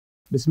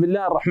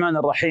Bismillah ar-Rahman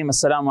ar-Rahim.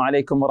 Assalamu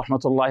alaikum wa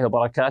rahmatullahi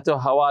wa barakatuh.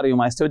 How are you,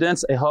 my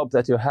students? I hope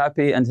that you're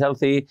happy and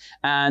healthy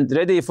and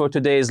ready for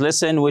today's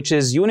lesson, which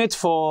is Unit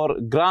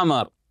 4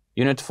 Grammar.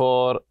 Unit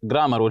 4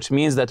 Grammar, which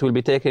means that we'll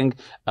be taking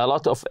a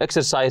lot of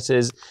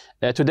exercises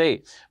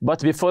today.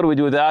 But before we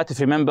do that, if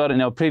you remember in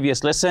our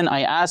previous lesson,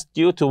 I asked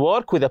you to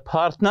work with a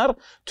partner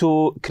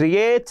to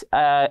create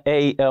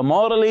a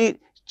morally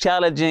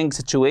challenging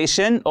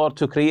situation or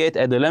to create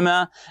a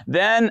dilemma.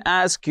 Then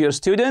ask your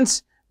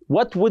students,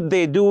 what would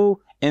they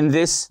do in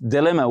this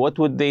dilemma? What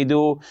would they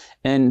do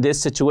in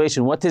this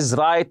situation? What is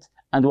right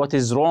and what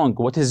is wrong?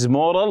 What is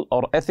moral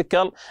or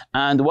ethical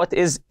and what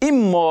is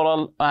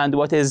immoral and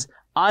what is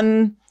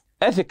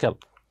unethical?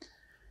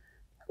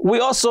 We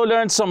also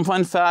learned some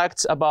fun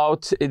facts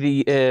about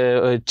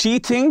the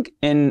cheating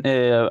in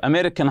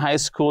American high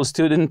school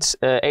students.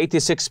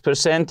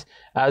 86%,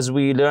 as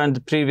we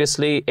learned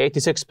previously,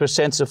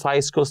 86% of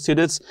high school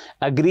students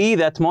agree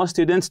that most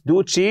students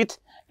do cheat.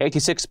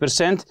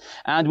 86%,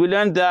 and we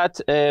learned that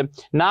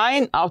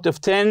 9 out of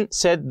 10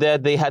 said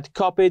that they had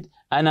copied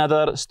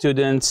another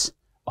student's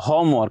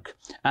homework.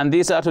 And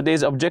these are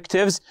today's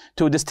objectives: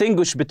 to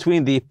distinguish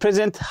between the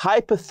present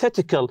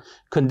hypothetical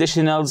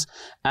conditionals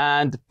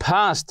and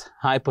past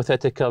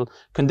hypothetical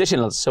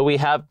conditionals. So we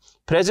have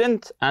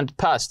present and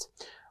past.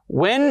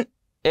 When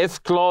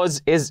if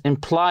clause is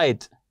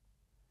implied,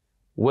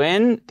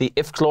 when the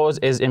if clause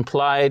is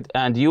implied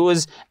and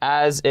used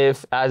as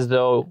if, as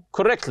though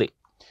correctly.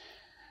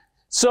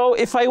 So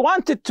if I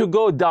wanted to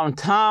go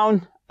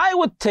downtown, I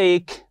would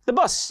take the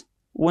bus.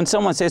 When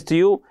someone says to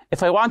you,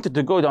 if I wanted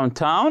to go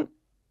downtown,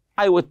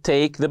 I would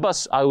take the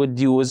bus. I would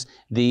use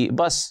the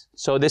bus.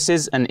 So this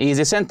is an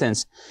easy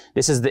sentence.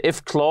 This is the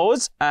if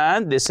clause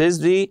and this is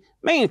the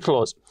main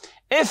clause.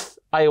 If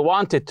I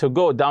wanted to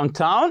go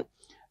downtown,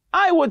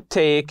 I would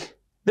take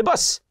the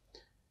bus.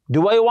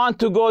 Do I want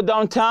to go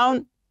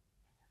downtown?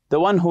 The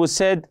one who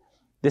said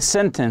the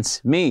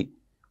sentence, me.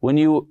 When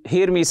you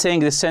hear me saying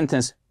this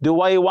sentence,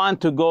 do I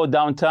want to go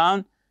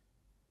downtown?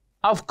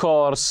 Of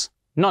course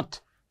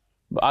not.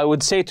 I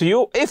would say to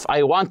you, if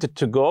I wanted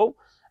to go,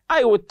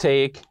 I would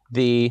take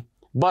the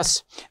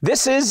bus.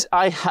 This is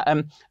a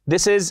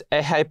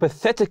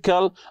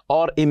hypothetical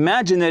or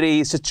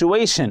imaginary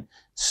situation.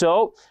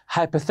 So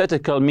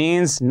hypothetical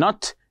means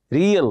not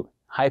real.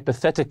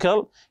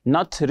 Hypothetical,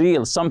 not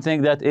real.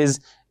 Something that is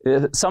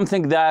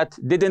something that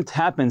didn't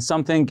happen.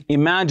 Something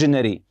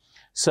imaginary.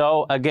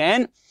 So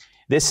again,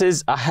 this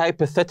is a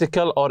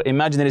hypothetical or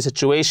imaginary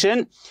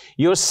situation.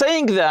 You're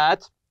saying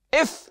that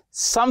if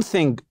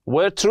something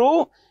were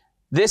true,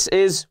 this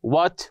is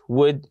what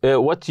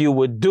you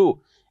would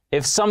do.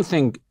 If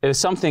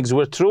somethings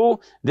were true,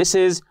 this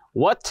is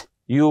what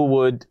you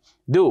would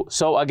do.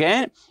 So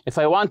again, if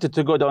I wanted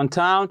to go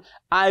downtown,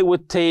 I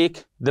would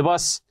take the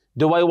bus.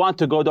 Do I want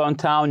to go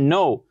downtown?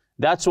 No.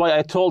 That's why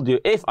I told you,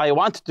 if I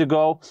wanted to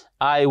go,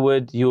 I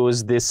would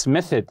use this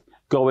method,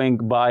 going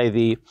by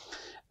the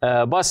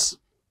bus.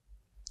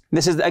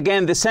 This is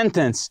again the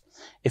sentence.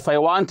 If I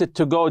wanted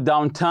to go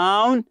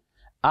downtown,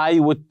 I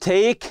would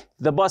take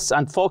the bus,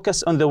 and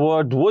focus on the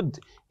word would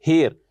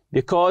here,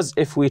 because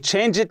if we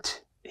change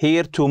it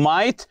here to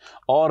might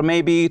or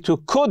maybe to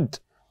could,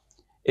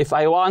 if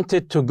I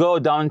wanted to go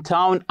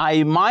downtown,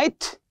 I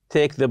might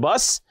take the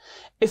bus.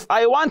 If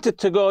I wanted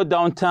to go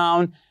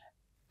downtown,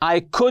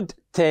 I could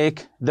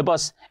take the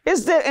bus.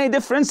 Is there any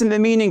difference in the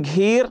meaning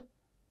here?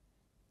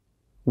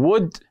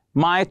 Would,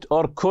 might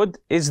or could,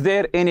 is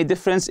there any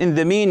difference in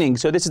the meaning?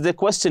 So this is the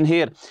question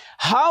here.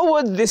 How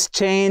would this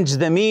change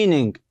the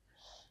meaning?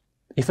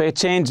 If I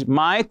change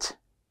might,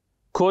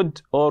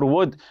 could or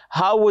would,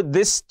 how would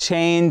this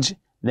change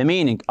the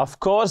meaning? Of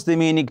course the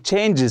meaning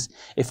changes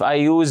if I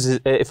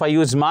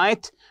use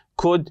might,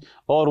 could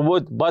or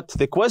would, but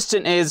the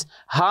question is,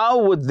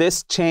 how would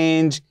this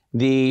change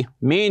the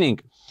meaning?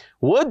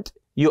 Would,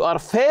 you are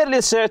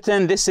fairly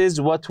certain this is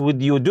what would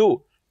you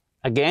do.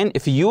 Again,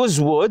 if you use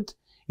would,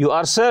 you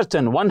are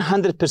certain,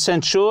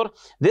 100% sure,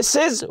 this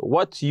is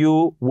what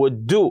you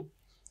would do.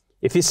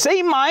 If you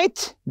say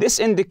might, this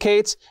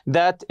indicates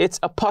that it's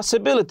a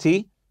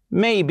possibility,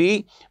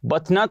 maybe,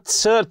 but not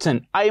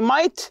certain. I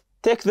might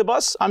take the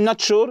bus, I'm not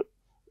sure.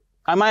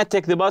 I might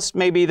take the bus,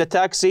 maybe the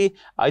taxi,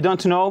 I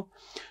don't know.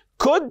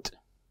 Could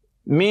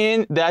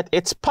mean that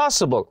it's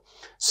possible.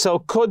 So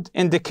could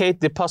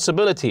indicate the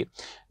possibility.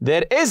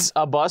 There is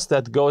a bus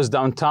that goes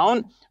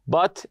downtown,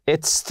 but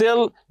it's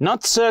still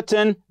not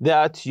certain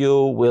that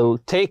you will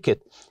take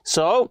it.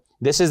 So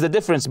this is the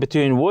difference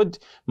between would,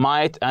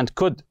 might, and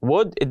could.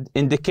 Would, it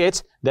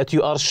indicates that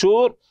you are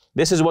sure.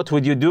 This is what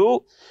would you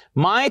do.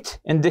 Might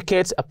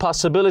indicates a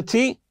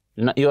possibility.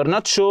 You're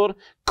not sure.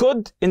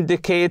 Could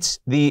indicates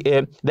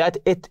that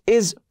it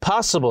is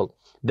possible,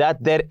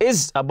 that there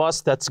is a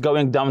bus that's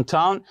going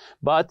downtown,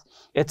 but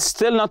it's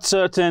still not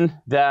certain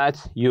that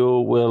you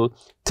will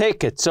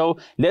take it. So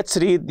let's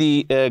read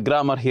the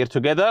grammar here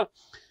together.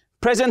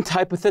 Present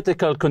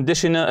hypothetical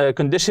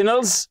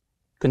conditionals,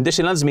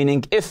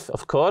 meaning if,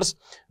 of course,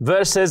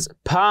 versus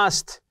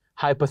past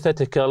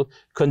hypothetical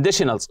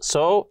conditionals.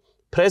 So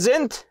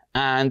present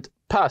and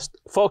past.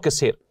 Focus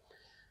here.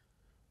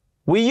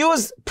 We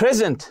use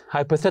present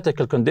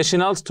hypothetical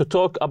conditionals to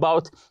talk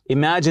about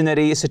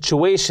imaginary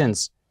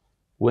situations.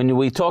 When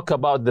we talk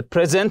about the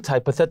present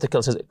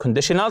hypothetical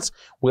conditionals,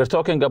 we're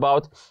talking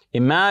about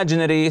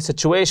imaginary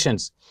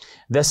situations.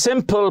 The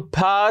simple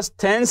past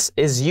tense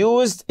is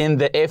used in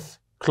the if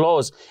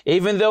clause,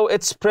 even though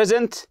it's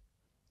present,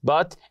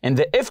 but in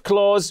the if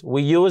clause,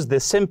 we use the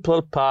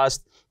simple past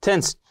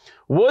tense.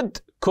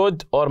 Would,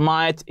 could, or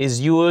might is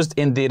used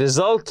in the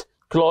result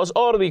clause,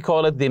 or we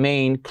call it the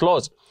main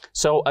clause.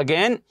 So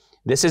again,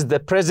 this is the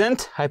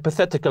present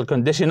hypothetical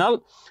conditional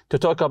to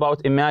talk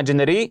about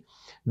imaginary.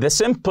 The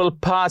simple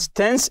past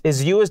tense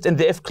is used in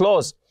the if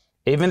clause.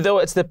 Even though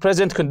it's the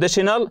present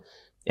conditional,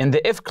 in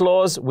the if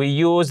clause, we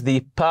use the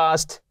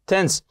past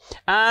tense.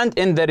 And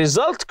in the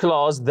result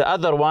clause, the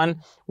other one,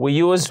 we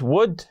use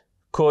would,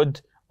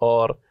 could,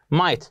 or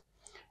might.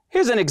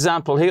 Here's an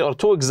example here, or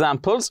two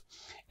examples.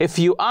 If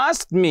you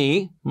asked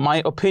me my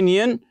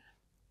opinion,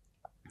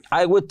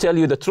 I would tell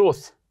you the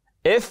truth.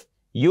 If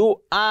you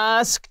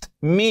asked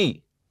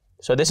me,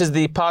 so this is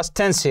the past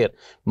tense here.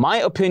 My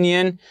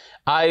opinion,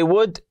 I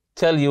would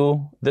tell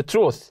you the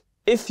truth.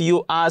 If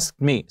you asked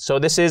me. So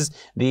this is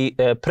the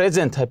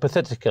present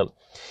hypothetical.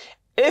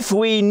 If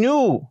we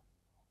knew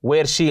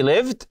where she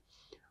lived,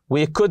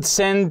 we could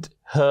send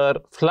her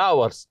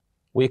flowers.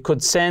 We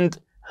could send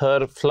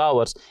her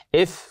flowers.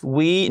 If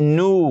we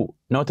knew,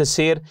 notice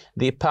here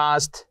the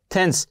past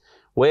tense,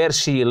 where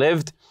she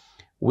lived,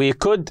 we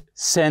could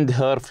send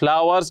her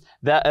flowers.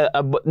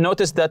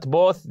 Notice that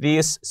both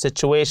these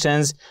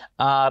situations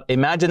are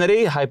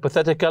imaginary,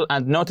 hypothetical,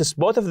 and notice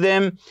both of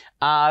them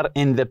are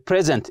in the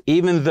present,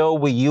 even though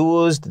we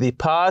used the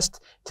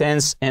past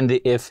tense in the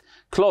if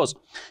clause.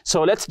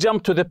 So let's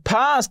jump to the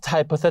past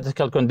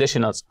hypothetical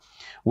conditionals.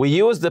 We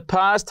use the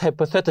past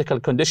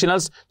hypothetical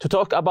conditionals to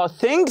talk about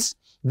things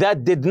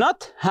that did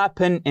not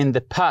happen in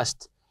the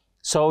past.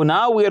 So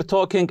now we're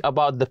talking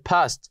about the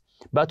past.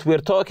 But we're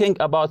talking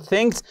about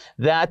things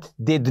that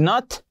did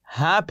not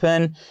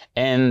happen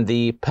in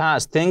the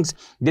past. Things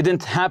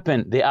didn't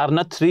happen. They are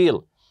not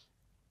real.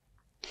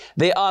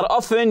 They are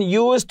often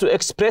used to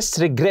express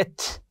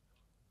regret.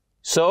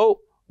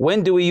 So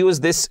when do we use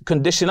this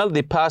conditional,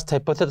 the past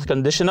hypothetical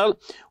conditional?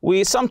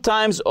 We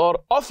sometimes or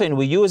often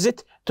we use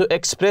it to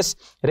express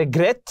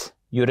regret.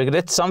 You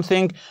regret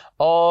something,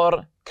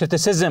 or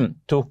criticism,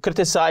 to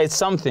criticize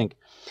something.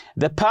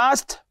 The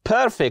past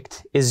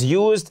perfect is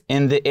used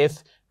in the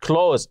if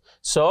clause.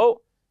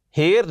 So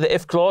here the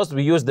if clause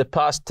we use the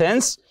past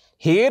tense.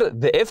 Here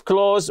the if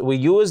clause we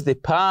use the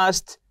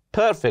past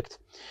perfect.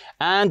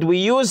 And we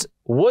use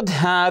would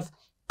have,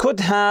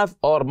 could have,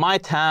 or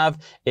might have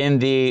in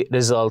the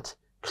result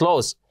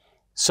clause.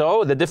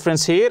 So the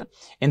difference here,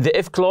 in the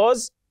if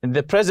clause, in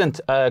the present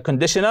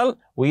conditional,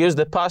 we use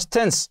the past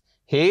tense.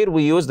 Here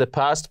we use the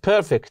past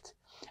perfect.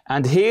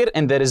 And here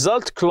in the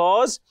result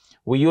clause,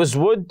 we use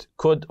would,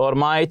 could, or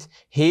might.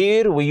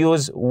 Here we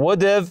use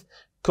would have,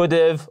 could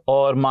have,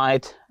 or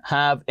might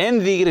have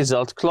in the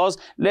result clause.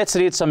 Let's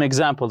read some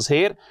examples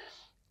here.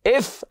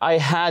 If I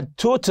had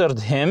tutored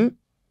him,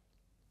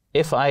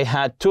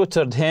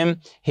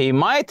 he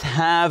might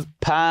have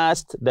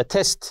passed the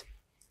test.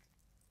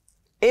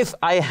 If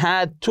I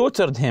had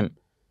tutored him,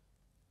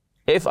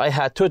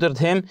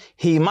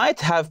 he might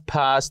have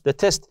passed the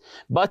test.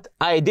 But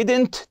I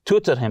didn't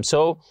tutor him.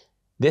 So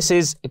this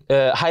is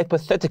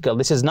hypothetical.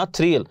 This is not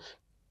real.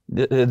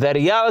 The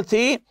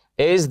reality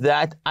is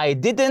that I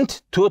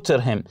didn't tutor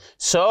him,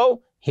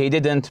 so he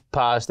didn't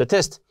pass the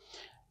test.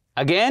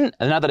 Again,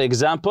 another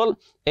example.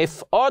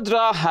 If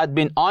Audra had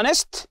been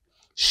honest,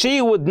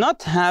 she would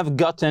not have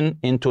gotten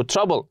into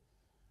trouble.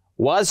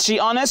 Was she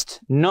honest?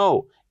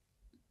 No.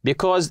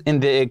 Because in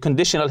the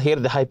conditional here,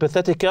 the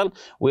hypothetical,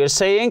 we're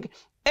saying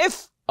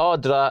if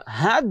Audra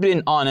had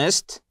been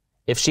honest,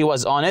 if she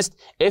was honest,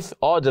 if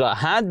Audra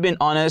had been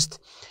honest,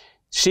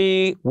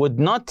 she would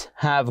not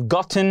have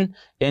gotten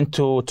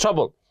into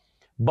trouble.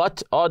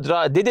 But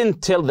Audra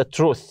didn't tell the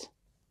truth.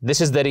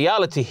 This is the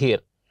reality here.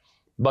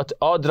 But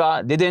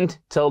Audra didn't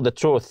tell the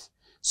truth.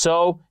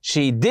 So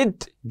she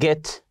did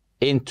get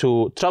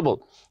into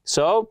trouble.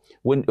 So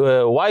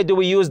why do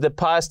we use the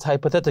past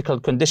hypothetical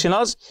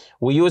conditionals?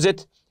 We use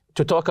it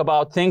to talk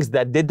about things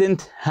that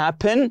didn't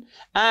happen,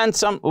 and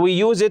we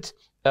use it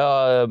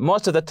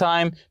most of the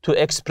time to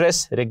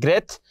express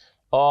regret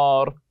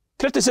or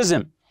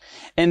criticism.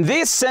 In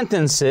these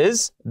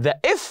sentences, the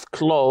if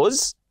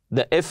clause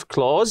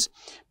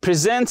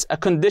presents a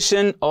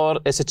condition or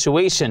a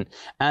situation,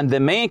 and the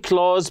main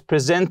clause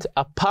presents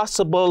a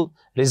possible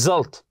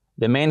result.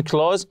 The main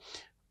clause,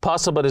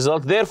 possible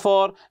result.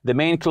 Therefore, the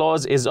main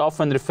clause is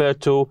often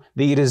referred to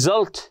the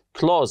result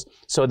clause.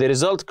 So the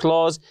result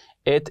clause,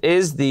 it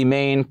is the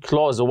main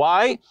clause.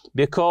 Why?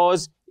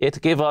 Because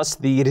it gives us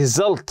the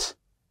result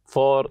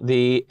for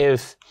the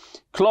if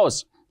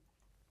clause.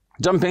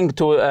 Jumping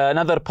to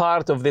another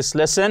part of this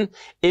lesson,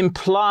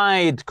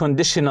 implied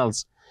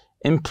conditionals.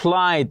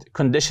 Implied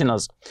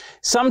conditionals.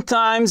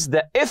 Sometimes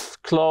the if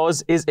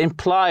clause is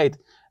implied.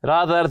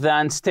 rather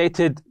than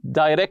stated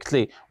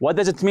directly. What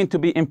does it mean to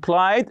be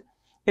implied?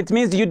 It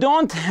means you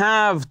don't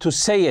have to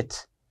say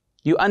it.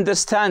 You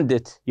understand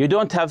it. You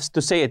don't have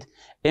to say it.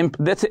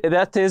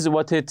 That is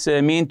what it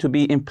means to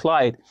be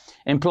implied.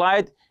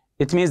 Implied,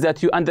 it means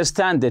that you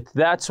understand it.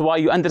 That's why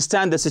you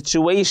understand the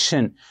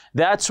situation.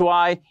 That's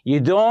why you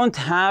don't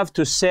have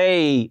to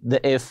say the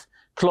if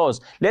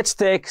clause. Let's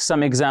take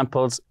some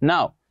examples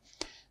now.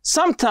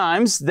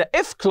 Sometimes the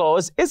if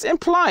clause is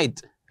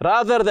implied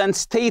rather than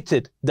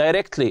stated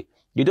directly.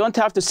 You don't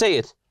have to say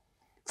it.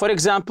 For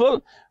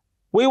example,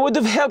 we would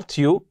have helped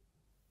you.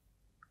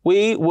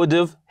 We would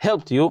have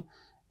helped you.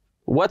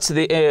 What's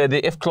the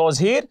if clause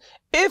here?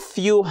 If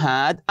you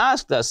had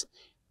asked us.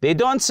 They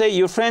don't say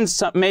your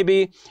friends,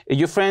 maybe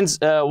your friends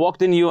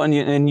walked in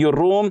your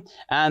room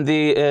and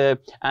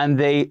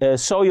they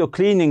saw you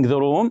cleaning the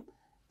room.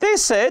 They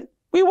said,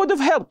 we would have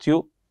helped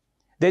you.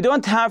 They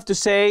don't have to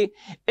say,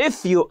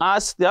 if you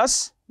asked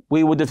us,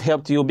 we would have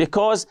helped you,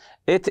 because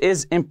it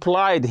is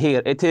implied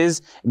here. It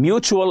is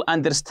mutual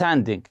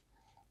understanding.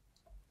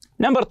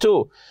 Number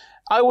two,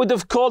 I would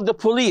have called the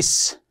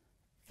police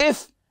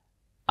if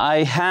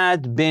I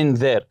had been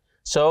there.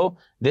 So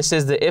this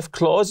is the if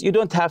clause. You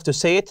don't have to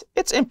say it.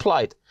 It's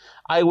implied.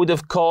 I would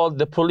have called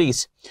the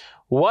police.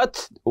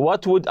 What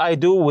would I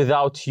do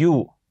without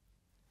you?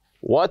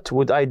 What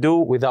would I do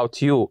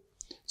without you?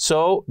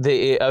 So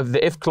the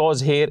if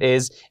clause here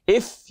is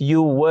if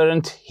you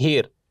weren't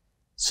here.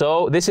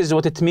 So this is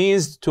what it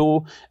means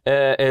to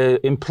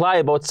imply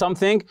about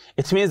something.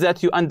 It means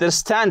that you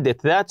understand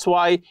it. That's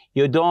why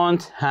you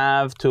don't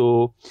have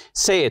to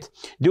say it.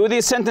 Do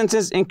these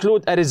sentences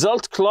include a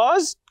result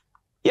clause?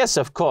 Yes,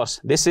 of course.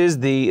 This is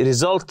the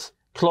result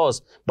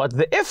clause. But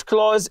the if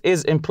clause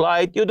is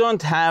implied. You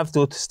don't have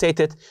to state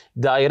it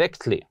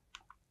directly.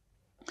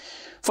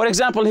 For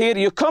example, here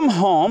you come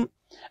home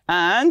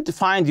and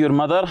find your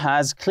mother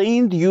has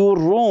cleaned your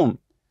room.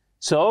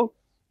 So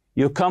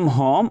you come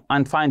home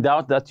and find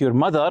out that your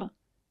mother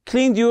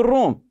cleaned your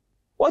room.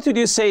 What would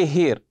you say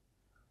here?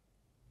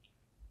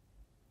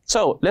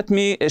 So let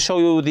me show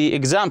you the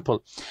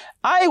example.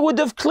 I would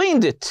have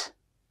cleaned it.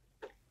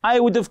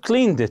 I would have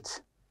cleaned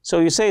it. So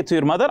you say to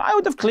your mother, I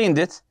would have cleaned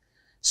it.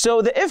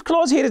 So the if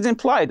clause here is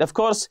implied. Of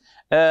course,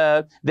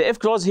 the if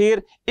clause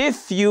here,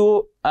 if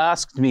you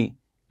asked me.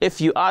 If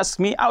you ask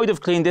me, I would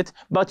have cleaned it.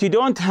 But you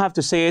don't have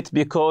to say it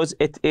because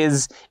it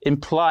is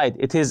implied.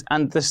 It is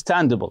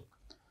understandable.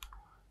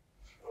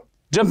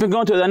 Jumping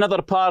on to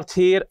another part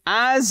here.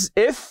 As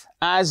if,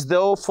 as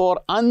though,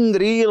 for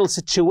unreal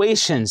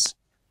situations.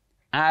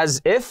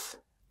 As if,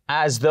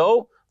 as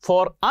though,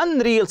 for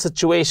unreal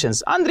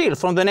situations. Unreal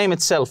from the name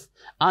itself.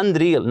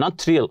 Unreal,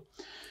 not real.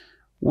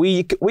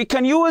 We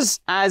can use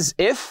as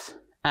if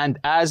and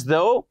as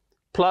though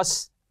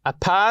plus a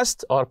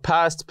past or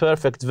past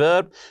perfect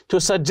verb to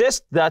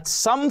suggest that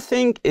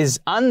something is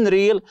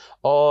unreal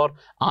or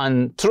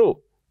untrue.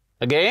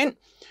 Again,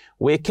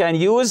 we can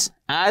use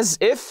as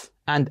if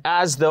and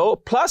as though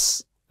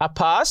plus a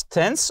past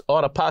tense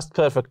or a past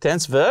perfect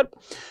tense verb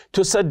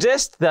to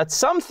suggest that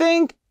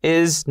something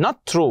is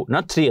not true,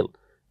 not real,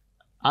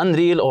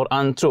 unreal or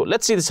untrue.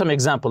 Let's see some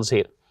examples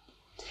here.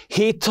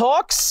 He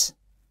talks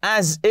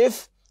as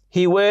if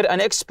he were an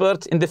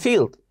expert in the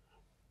field.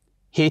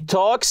 He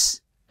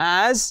talks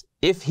as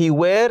if he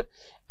were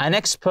an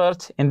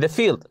expert in the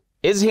field.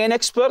 Is he an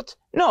expert?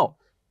 No.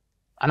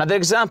 Another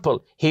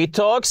example. He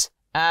talks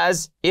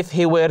as if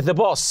he were the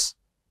boss.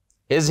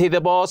 Is he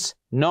the boss?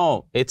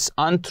 No. It's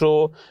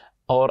untrue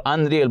or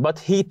unreal. But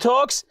he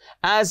talks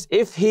as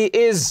if he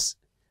is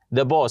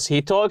the boss.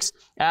 He talks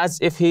as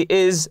if he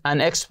is an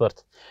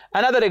expert.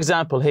 Another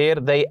example here.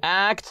 They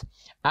act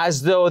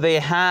as though they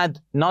had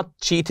not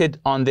cheated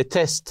on the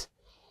test.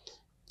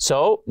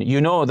 So you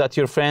know that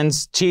your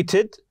friends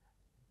cheated,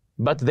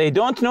 but they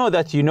don't know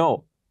that you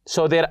know.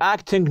 So they're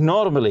acting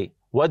normally.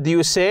 What do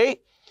you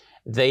say?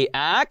 They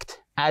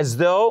act as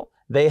though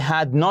they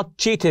had not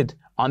cheated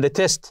on the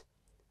test.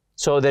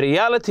 So the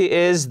reality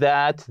is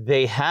that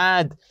they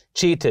had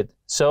cheated.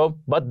 So,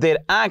 but they're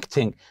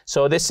acting.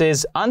 So this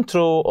is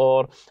untrue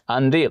or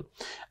unreal.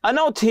 A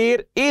note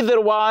here,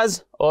 either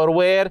was or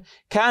were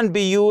can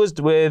be used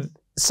with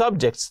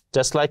subjects,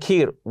 just like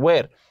here,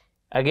 where.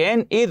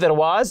 Again, either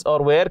was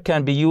or were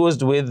can be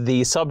used with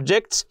the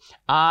subjects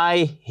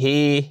I,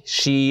 he,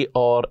 she,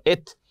 or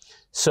it.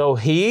 So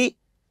he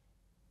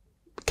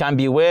can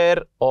be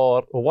were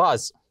or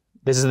was.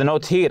 This is the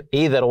note here.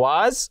 Either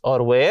was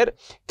or were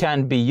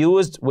can be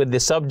used with the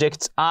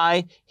subjects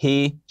I,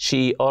 he,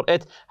 she, or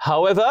it.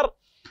 However,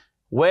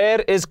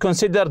 were is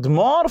considered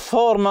more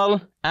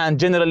formal and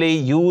generally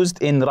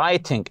used in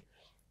writing.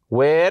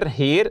 Were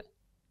here,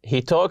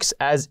 he talks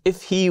as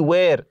if he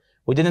were.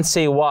 We didn't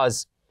say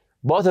was.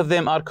 Both of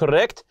them are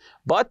correct,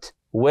 but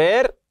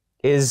were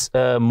is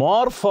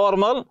more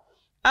formal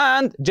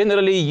and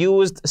generally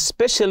used,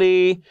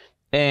 especially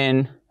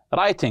in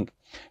writing.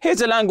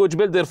 Here's a language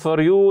builder for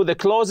you. The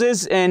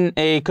clauses in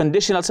a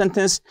conditional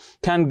sentence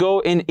can go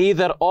in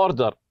either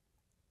order.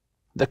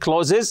 The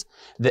clauses,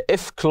 the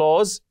if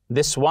clause,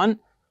 this one,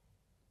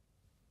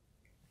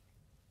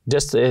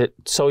 Just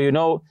so you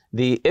know,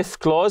 the if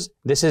clause,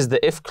 this is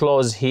the if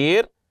clause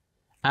here,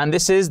 and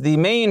this is the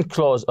main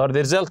clause or the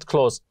result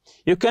clause.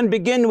 You can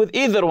begin with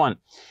either one.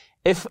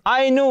 If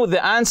I knew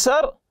the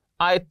answer,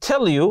 I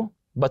tell you,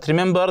 but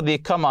remember the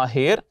comma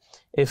here.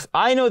 If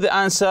I know the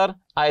answer,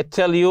 I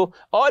tell you,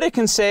 or you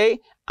can say,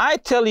 I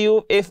tell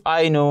you if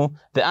I know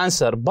the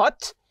answer.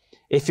 But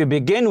if you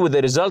begin with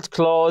the result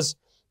clause,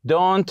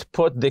 don't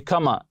put the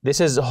comma. This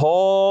is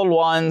whole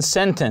one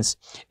sentence.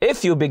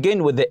 If you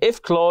begin with the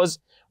if clause,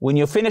 when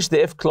you finish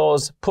the if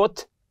clause,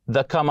 put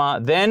the comma,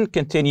 then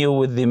continue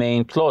with the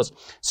main clause.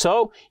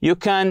 So you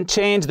can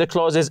change the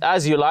clauses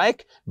as you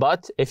like,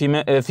 but if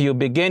you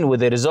begin with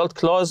the result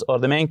clause or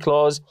the main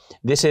clause,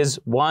 this is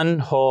one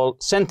whole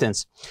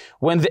sentence.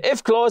 When the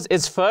if clause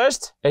is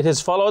first, it is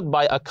followed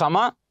by a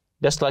comma,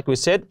 just like we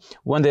said.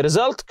 When the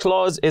result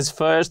clause is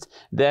first,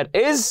 there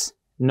is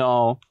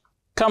no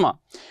comma.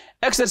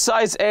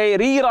 Exercise A,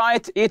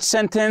 rewrite each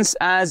sentence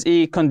as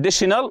a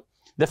conditional.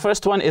 The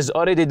first one is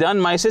already done.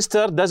 My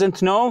sister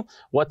doesn't know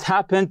what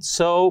happened,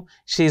 so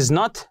she's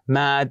not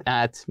mad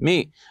at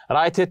me.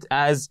 Rewrite it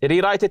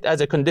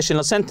as a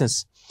conditional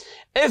sentence.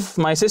 If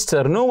my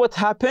sister knew what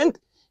happened,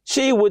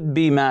 she would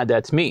be mad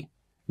at me.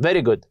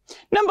 Very good.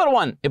 Number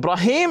 1,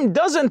 Ibrahim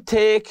doesn't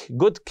take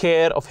good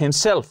care of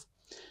himself.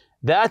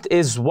 That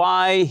is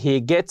why he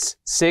gets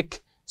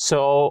sick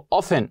so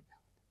often.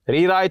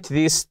 Rewrite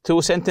these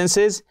two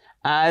sentences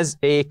as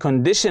a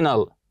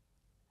conditional.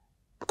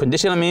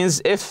 Conditional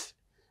means if.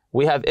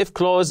 We have if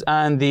clause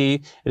and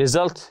the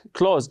result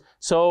clause.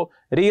 So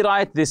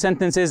rewrite the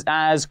sentences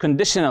as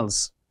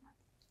conditionals.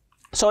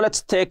 So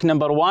let's take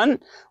number 1.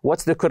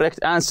 What's the correct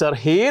answer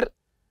here?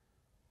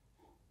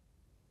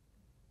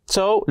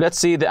 So let's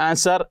see the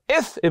answer.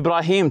 If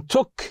Ibrahim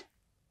took,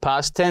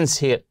 past tense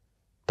here,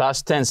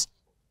 past tense.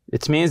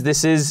 It means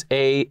this is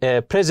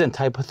a present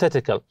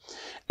hypothetical.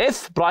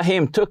 If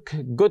Ibrahim took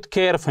good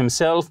care of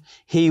himself,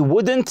 he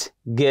wouldn't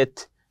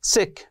get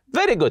sick.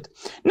 Very good.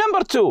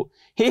 Number 2,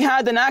 he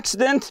had an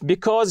accident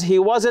because he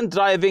wasn't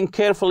driving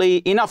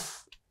carefully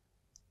enough.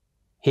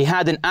 He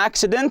had an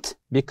accident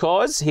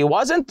because he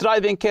wasn't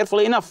driving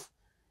carefully enough.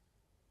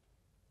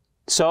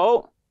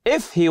 So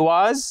if he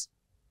was,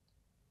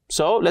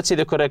 so let's see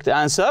the correct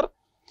answer.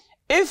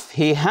 If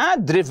he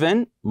had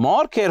driven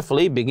more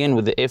carefully, begin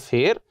with the if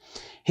here,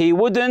 he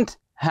wouldn't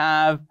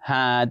have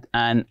had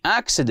an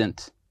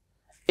accident.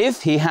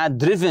 If he had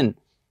driven,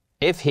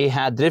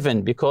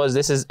 because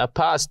this is a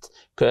past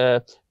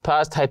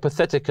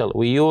hypothetical.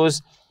 We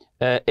use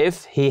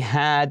if he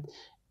had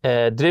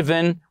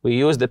driven, we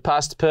use the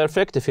past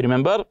perfect, if you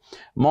remember.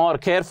 More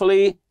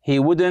carefully, he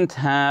wouldn't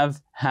have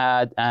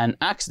had an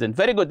accident.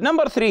 Very good.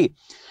 Number 3,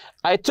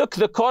 I took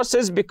the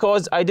courses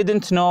because I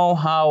didn't know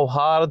how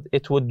hard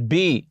it would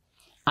be.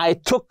 I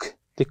took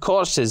the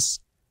courses.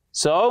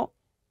 So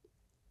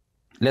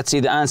let's see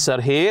the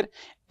answer here.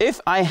 If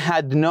I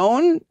had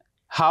known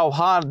how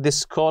hard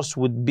this course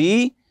would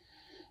be,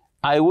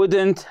 I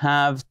wouldn't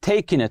have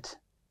taken it.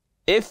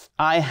 If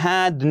I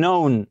had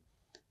known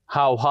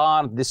how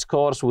hard this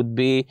course would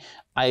be,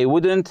 I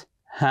wouldn't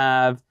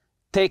have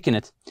taken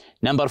it.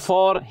 Number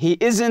 4, he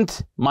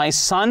isn't my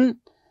son,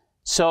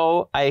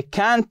 so I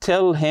can't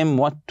tell him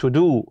what to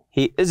do.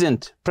 He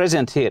isn't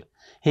present here.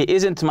 He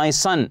isn't my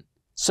son,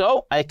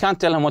 so I can't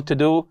tell him what to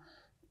do.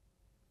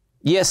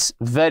 Yes,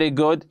 very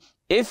good.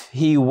 If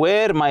he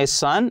were my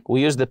son,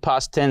 we use the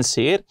past tense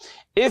here.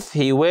 If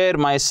he were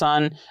my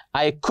son,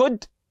 I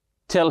could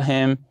tell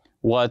him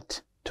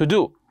what to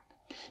do.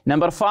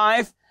 Number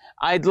 5,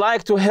 I'd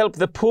like to help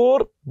the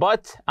poor,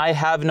 but I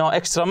have no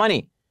extra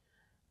money.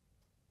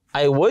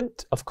 I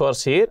would, of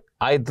course here,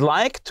 I'd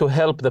like to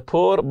help the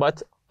poor,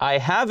 but I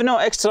have no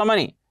extra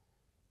money.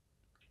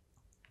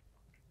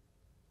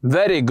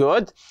 Very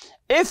good.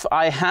 If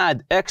I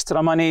had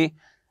extra money,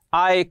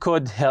 I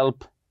could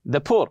help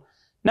the poor.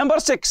 Number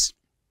 6,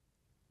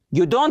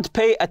 you don't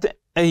pay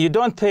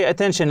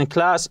attention in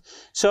class,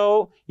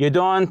 so you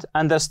don't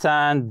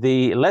understand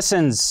the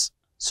lessons.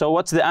 So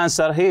what's the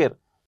answer here?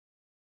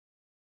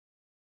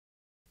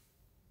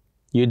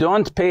 You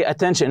don't pay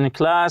attention in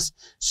class,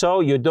 so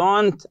you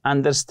don't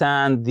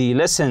understand the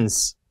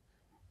lessons.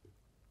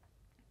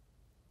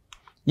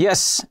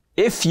 Yes,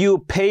 if you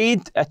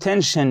paid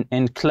attention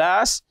in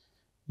class,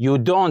 you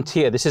don't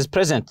here. This is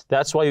present.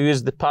 That's why you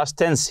use the past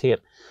tense here.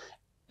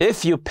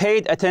 If you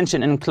paid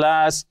attention in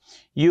class,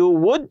 you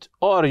would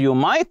or you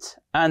might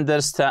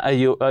understand.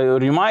 You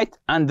might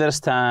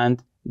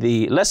understand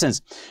the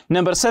lessons.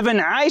 Number 7,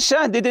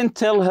 Aisha didn't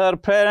tell her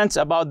parents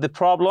about the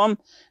problem,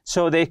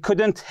 so they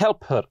couldn't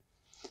help her.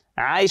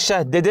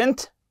 Aisha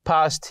didn't,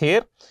 past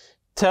here,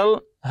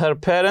 tell her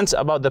parents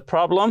about the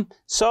problem,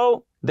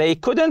 so they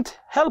couldn't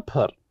help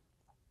her.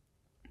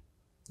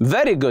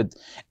 Very good.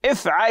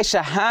 If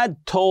Aisha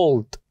had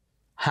told,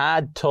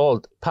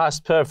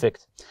 past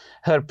perfect,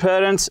 her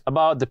parents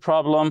about the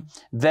problem,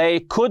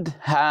 they could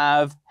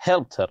have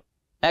helped her.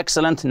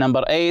 Excellent.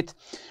 Number 8,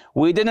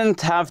 we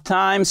didn't have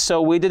time,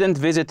 so we didn't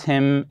visit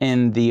him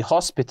in the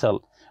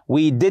hospital.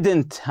 We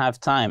didn't have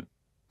time,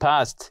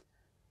 past.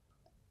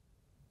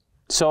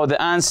 So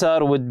the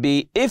answer would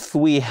be, if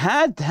we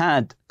had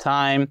had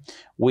time,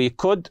 we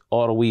could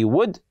or we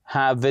would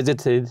have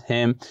visited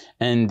him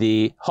in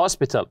the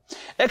hospital.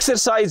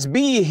 Exercise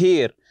B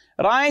here.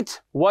 Write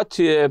what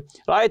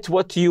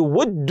you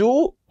would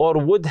do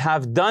or would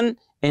have done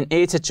in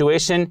a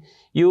situation.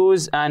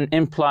 Use an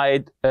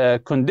implied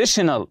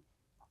conditional.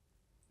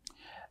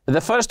 The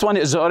first one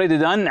is already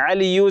done.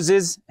 Ali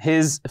uses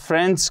his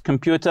friend's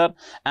computer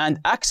and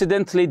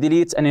accidentally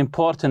deletes an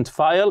important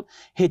file.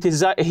 He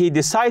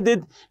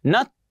decided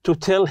not to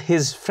tell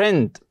his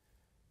friend.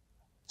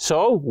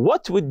 So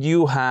what would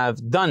you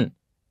have done?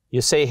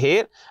 You say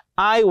here,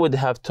 I would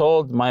have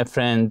told my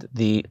friend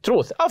the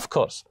truth, of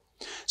course.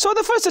 So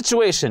the first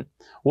situation,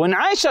 when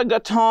Aisha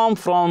got home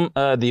from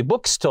the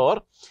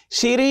bookstore,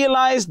 she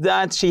realized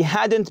that she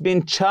hadn't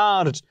been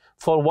charged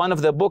for one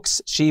of the books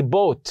she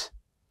bought.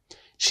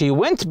 She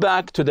went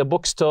back to the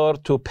bookstore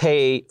to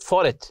pay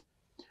for it.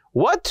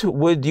 What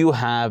would you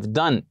have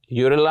done?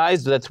 You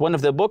realized that one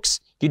of the books,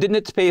 you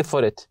didn't pay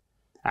for it.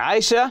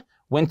 Aisha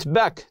went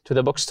back to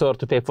the bookstore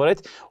to pay for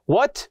it.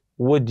 What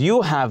would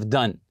you have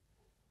done?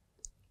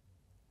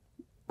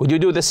 Would you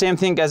do the same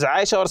thing as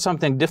Aisha or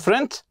something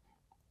different?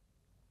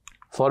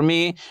 For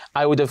me,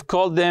 I would have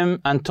called them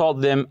and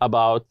told them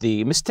about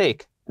the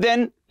mistake.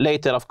 Then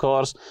later, of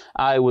course,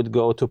 I would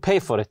go to pay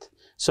for it.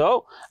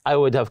 So I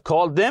would have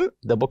called them,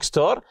 the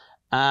bookstore,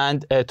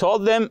 and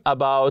told them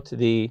about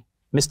the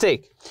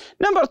mistake.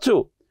 Number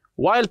 2,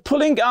 while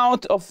pulling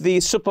out of the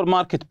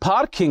supermarket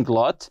parking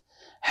lot,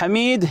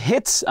 Hamid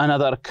hits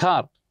another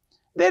car.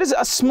 There is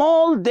a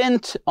small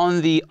dent on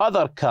the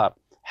other car.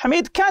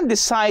 Hamid can't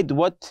decide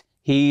what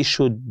he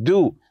should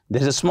do.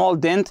 There's a small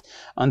dent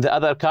on the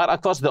other car.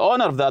 Of course, the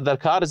owner of the other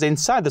car is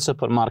inside the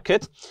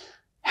supermarket.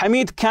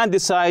 Hamid can't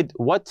decide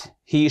what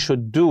he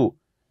should do.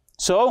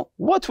 So,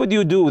 what would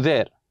you do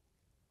there?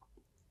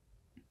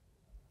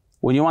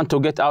 When you want to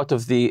get out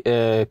of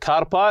the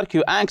car park,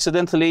 you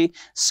accidentally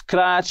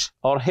scratch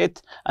or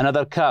hit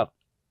another car.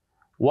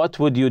 What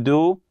would you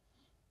do?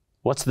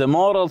 What's the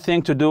moral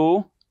thing to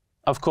do?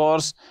 Of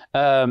course,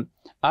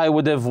 I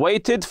would have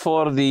waited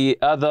for the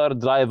other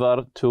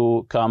driver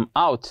to come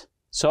out.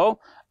 So,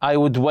 I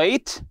would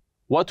wait.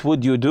 What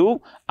would you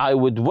do? I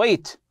would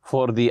wait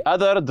for the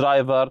other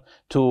driver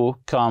to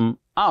come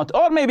out.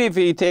 Or maybe if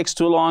it takes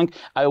too long,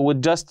 I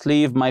would just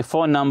leave my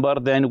phone number,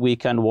 then we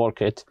can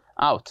work it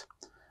out.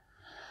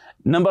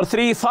 Number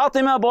 3,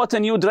 Fatima bought a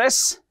new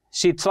dress.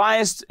 She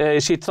tries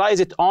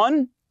it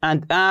on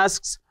and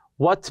asks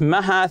what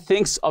Maha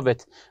thinks of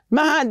it.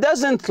 Maha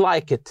doesn't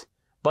like it,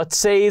 but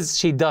says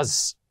she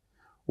does.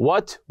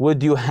 What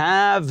would you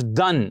have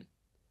done?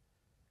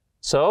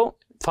 So,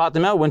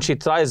 Fatima, when she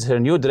tries her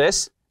new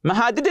dress,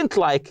 Maha didn't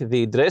like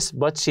the dress,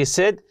 but she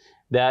said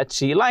that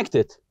she liked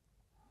it.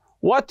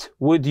 What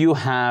would you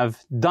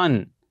have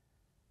done?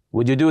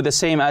 Would you do the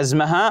same as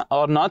Maha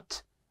or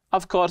not?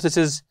 Of course, this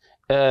is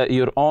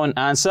your own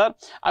answer.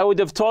 I would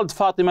have told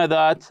Fatima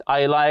that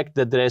I liked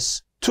the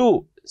dress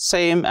too,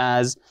 same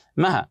as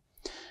Maha.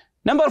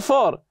 Number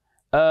 4,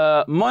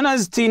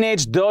 Mona's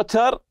teenage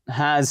daughter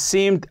has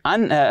seemed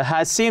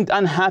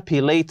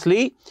unhappy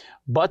lately,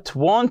 but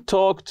won't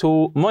talk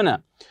to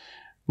Mona.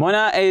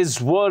 Mona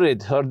is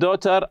worried. Her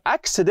daughter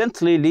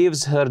accidentally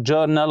leaves her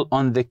journal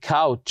on the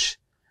couch.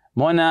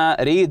 Mona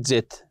reads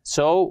it.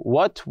 So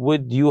what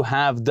would you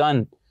have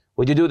done?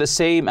 Would you do the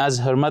same as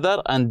her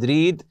mother and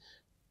read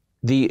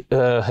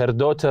her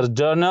daughter's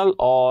journal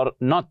or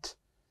not?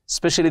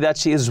 Especially that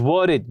she is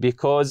worried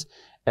because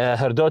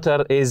her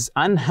daughter is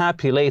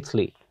unhappy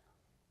lately.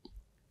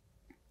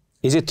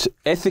 Is it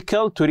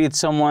ethical to read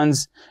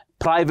someone's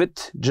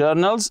private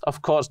journals?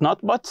 Of course not,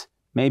 but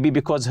maybe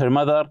because her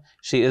mother,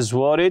 she is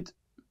worried.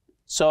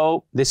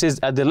 So this is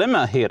a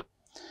dilemma here.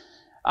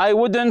 I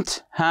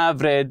wouldn't have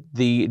read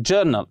the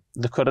journal.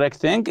 The correct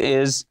thing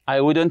is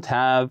I wouldn't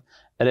have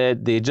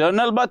read the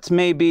journal, but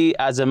maybe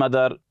as a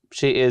mother,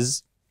 she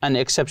is an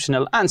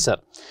exceptional answer.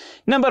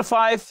 Number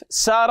 5,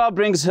 Sarah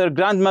brings her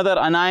grandmother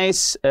a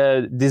nice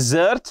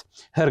dessert.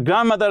 Her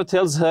grandmother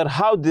tells her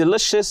how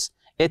delicious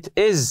it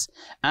is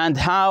and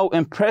how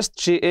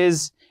impressed she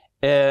is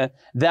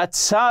that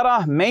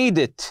Sarah made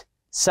it.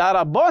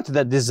 Sarah bought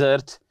the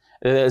dessert.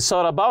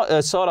 Sarah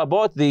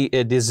bought the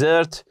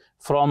dessert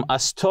from a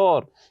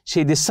store.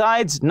 She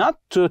decides not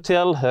to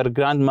tell her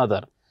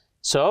grandmother.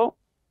 So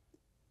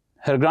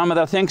her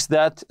grandmother thinks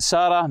that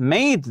Sarah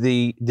made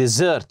the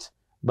dessert,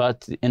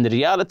 but in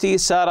reality,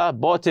 Sarah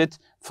bought it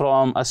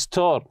from a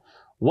store.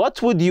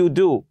 What would you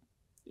do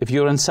if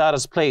you're in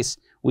Sarah's place?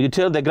 Would you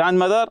tell the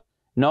grandmother,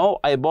 no,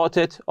 I bought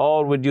it,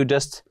 or would you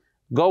just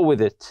go with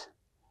it?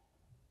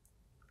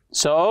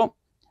 So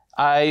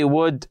I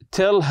would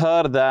tell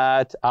her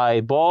that I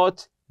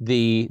bought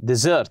the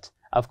dessert.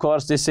 Of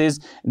course, this is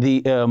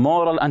the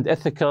moral and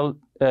ethical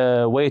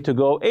way to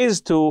go,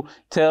 is to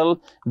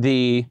tell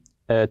the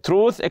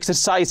truth.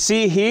 Exercise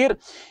C here.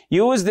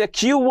 Use the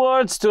cue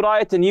words to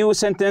write a new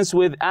sentence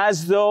with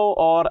as though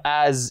or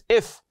as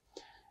if.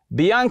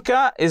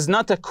 Bianca is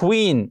not a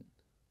queen.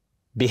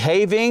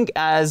 Behaving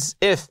as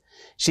if.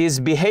 She is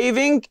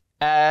behaving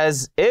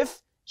as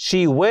if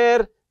she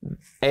were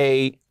a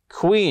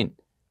queen.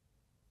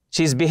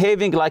 She's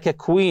behaving like a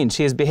queen.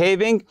 She is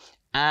behaving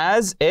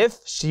as if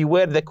she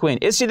were the queen.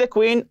 Is she the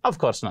queen? Of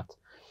course not.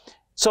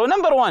 So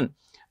number one,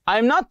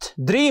 I'm not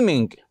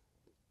dreaming.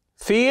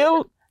 Feel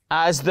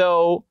as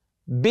though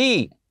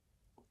be.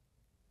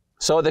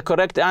 So the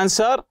correct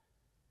answer,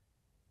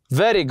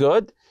 very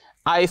good.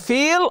 I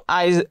feel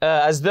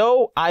as though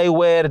I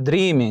were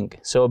dreaming.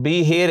 So be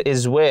here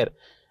is where.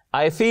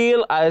 I feel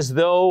as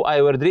though I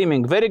were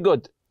dreaming. Very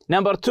good.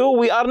 Number two,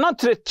 we are not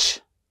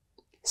rich.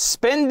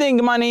 Spending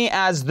money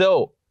as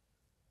though.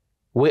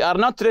 We are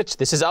not rich.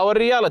 This is our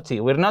reality.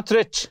 We're not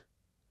rich.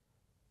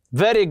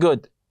 Very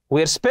good.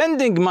 We're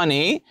spending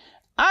money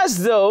as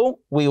though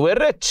we were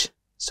rich.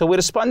 So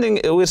we're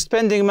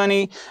spending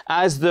money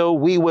as though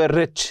we were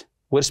rich.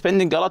 We're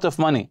spending a lot of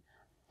money.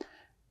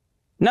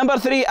 Number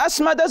three,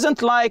 Asma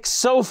doesn't like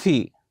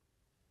Sophie.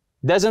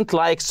 Doesn't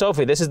like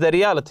Sophie. This is the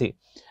reality.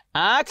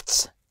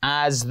 Acts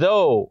as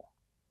though.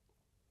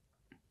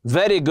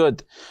 Very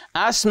good.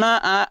 Asma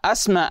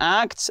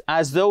acts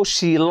as though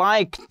she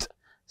liked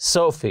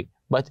Sophie,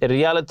 but in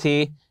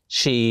reality,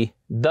 she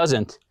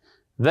doesn't.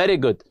 Very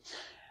good.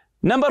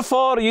 Number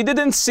four, you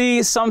didn't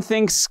see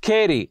something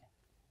scary.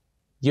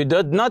 You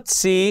did not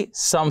see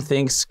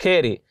something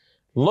scary.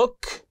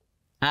 Look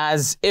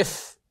as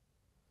if.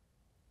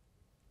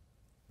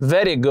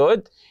 Very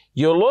good.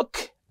 You look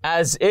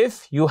as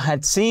if you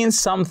had seen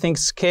something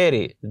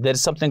scary.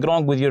 There's something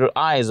wrong with your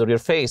eyes or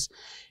your face.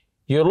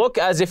 You look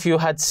as if you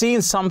had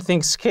seen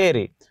something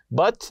scary,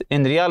 but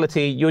in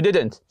reality, you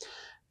didn't.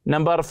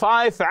 Number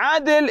five,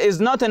 Adil is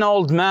not an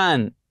old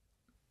man.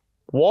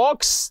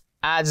 Walks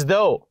as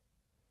though.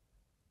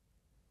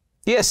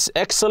 Yes,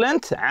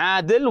 excellent.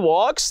 Adil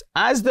walks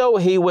as though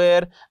he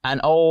were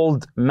an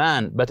old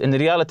man, but in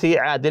reality,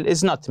 Adil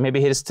is not. Maybe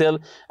he's still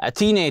a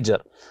teenager.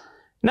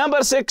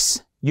 Number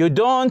six, you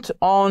don't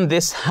own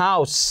this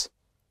house.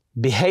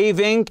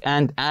 Behaving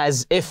and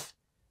as if.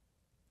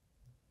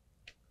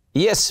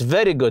 Yes,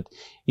 very good.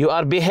 You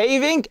are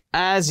behaving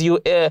as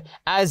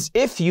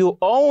if you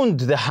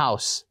owned the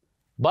house,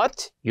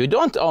 but you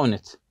don't own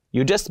it.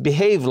 You just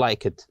behave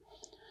like it.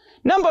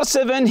 Number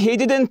seven, he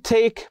didn't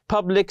take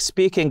public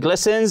speaking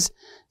lessons.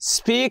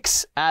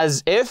 Speaks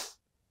as if.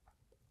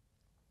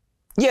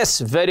 Yes,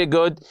 very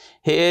good.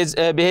 He is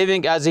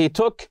behaving as he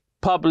took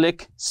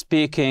public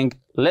speaking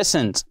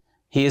lessons.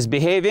 He is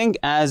behaving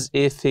as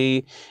if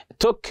he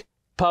took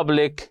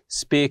public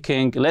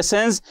speaking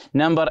lessons.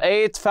 Number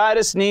eight,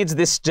 Faris needs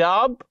this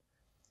job.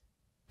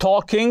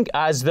 Talking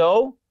as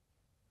though.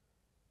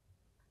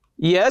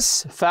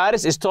 Yes,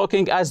 Faris is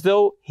talking as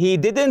though he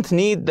didn't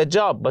need the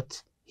job,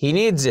 but he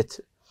needs it.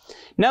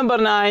 Number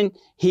nine,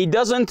 he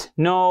doesn't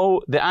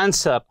know the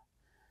answer.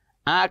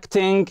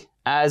 Acting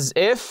as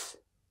if.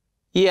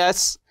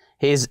 Yes,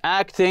 he's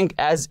acting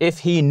as if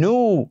he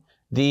knew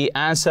the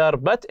answer,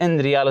 but in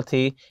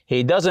reality,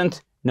 he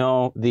doesn't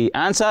know the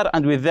answer.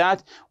 And with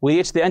that, we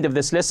reach the end of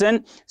this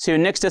lesson. See you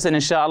next lesson,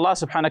 inshallah.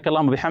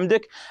 Subhanakallahumma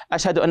bihamdik.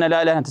 Ashhadu an la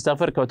ilaha illa anta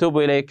astaghfiruka wa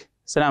atubu ilayk.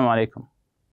 Assalamu alaikum.